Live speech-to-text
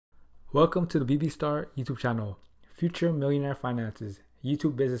Welcome to the BB Star YouTube channel, Future Millionaire Finances,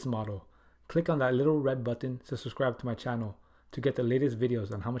 YouTube business model. Click on that little red button to subscribe to my channel to get the latest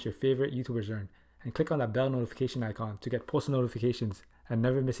videos on how much your favorite YouTubers earn. And click on that bell notification icon to get post notifications and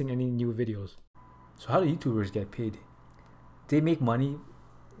never missing any new videos. So how do YouTubers get paid? They make money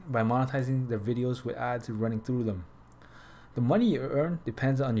by monetizing their videos with ads running through them. The money you earn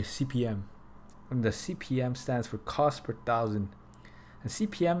depends on your CPM. And the CPM stands for cost per thousand. And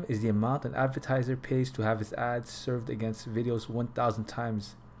CPM is the amount an advertiser pays to have his ads served against videos 1,000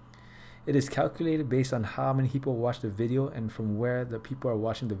 times. It is calculated based on how many people watch the video and from where the people are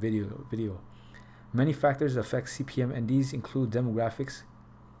watching the video. Many factors affect CPM, and these include demographics,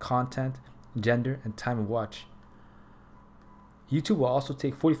 content, gender, and time of watch. YouTube will also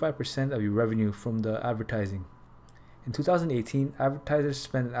take 45% of your revenue from the advertising. In 2018, advertisers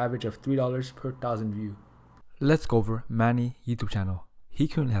spent an average of $3 per thousand views. Let's go over Manny YouTube channel. He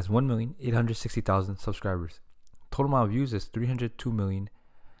currently has 1,860,000 subscribers. Total amount of views is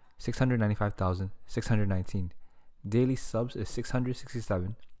 302,695,619. Daily subs is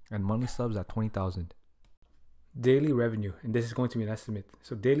 667 and monthly subs at 20,000. Daily revenue, and this is going to be an estimate.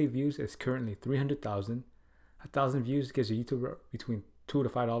 So daily views is currently 300,000. 1,000 views gives a YouTuber between $2 to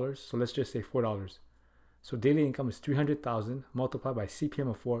 $5. So let's just say $4. So daily income is 300,000 multiplied by CPM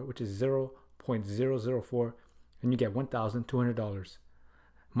of 4, which is 0.004, and you get $1,200.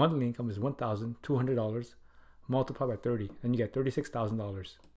 Monthly income is $1,200 multiplied by 30, and you get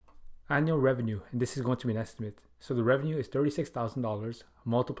 $36,000. Annual revenue, and this is going to be an estimate. So the revenue is $36,000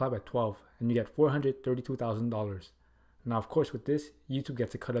 multiplied by 12, and you get $432,000. Now, of course, with this, YouTube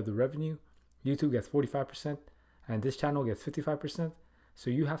gets a cut of the revenue. YouTube gets 45%, and this channel gets 55%. So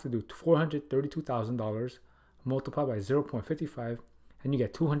you have to do $432,000 multiplied by 0.55, and you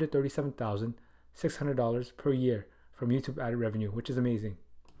get $237,600 per year from YouTube ad revenue, which is amazing.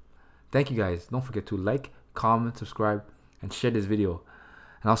 Thank you guys. Don't forget to like, comment, subscribe, and share this video.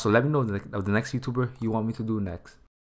 And also let me know of the next YouTuber you want me to do next.